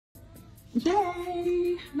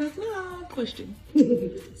Yay! Now, question.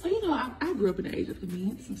 So, I grew up in the age of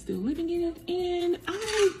convenience. I'm still living in it. And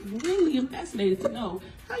I really am fascinated to know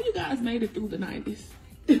how you guys made it through the 90s.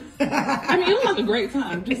 I mean, it was like a great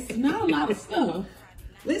time. Just not a lot of stuff.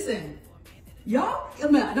 Listen, y'all, I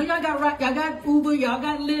know y'all got Uber, y'all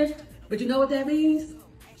got Lyft, but you know what that means?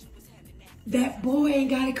 That boy ain't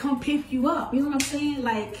gotta come pick you up. You know what I'm saying?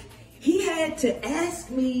 Like, he had to ask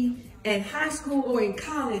me in high school or in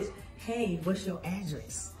college, hey, what's your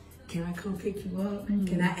address? Can I come pick you up?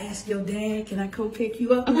 Can I ask your dad? Can I come pick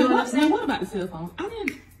you up? You know what I'm saying? What about the cell phone?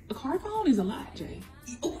 A car phone is a lot, Jay.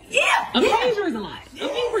 Oh, yeah. A pager is a lot. A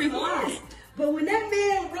paper is a lot. But when that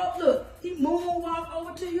man look, he moonwalk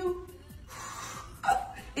over to you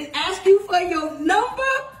and ask you for your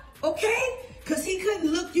number, okay? Because he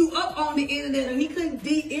couldn't look you up on the internet or he couldn't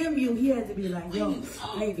DM you. He had to be like, yo,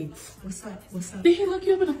 baby, what's up? What's up? Did he look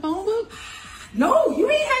you up in the phone book? No, you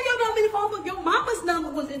ain't had your number in the phone book. Your mama's number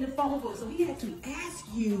was in the phone book. So he had to ask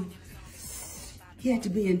you. He had to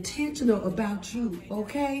be intentional about you,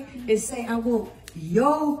 okay? And say, I want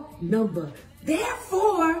your number.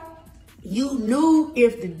 Therefore, you knew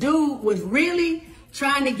if the dude was really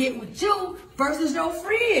trying to get with you versus your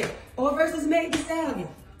friend or versus maybe Stallion.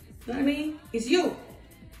 You know what I mean? It's you.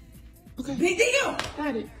 Okay. Big deal.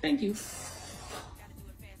 Got it. Thank you.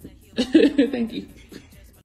 Thank you.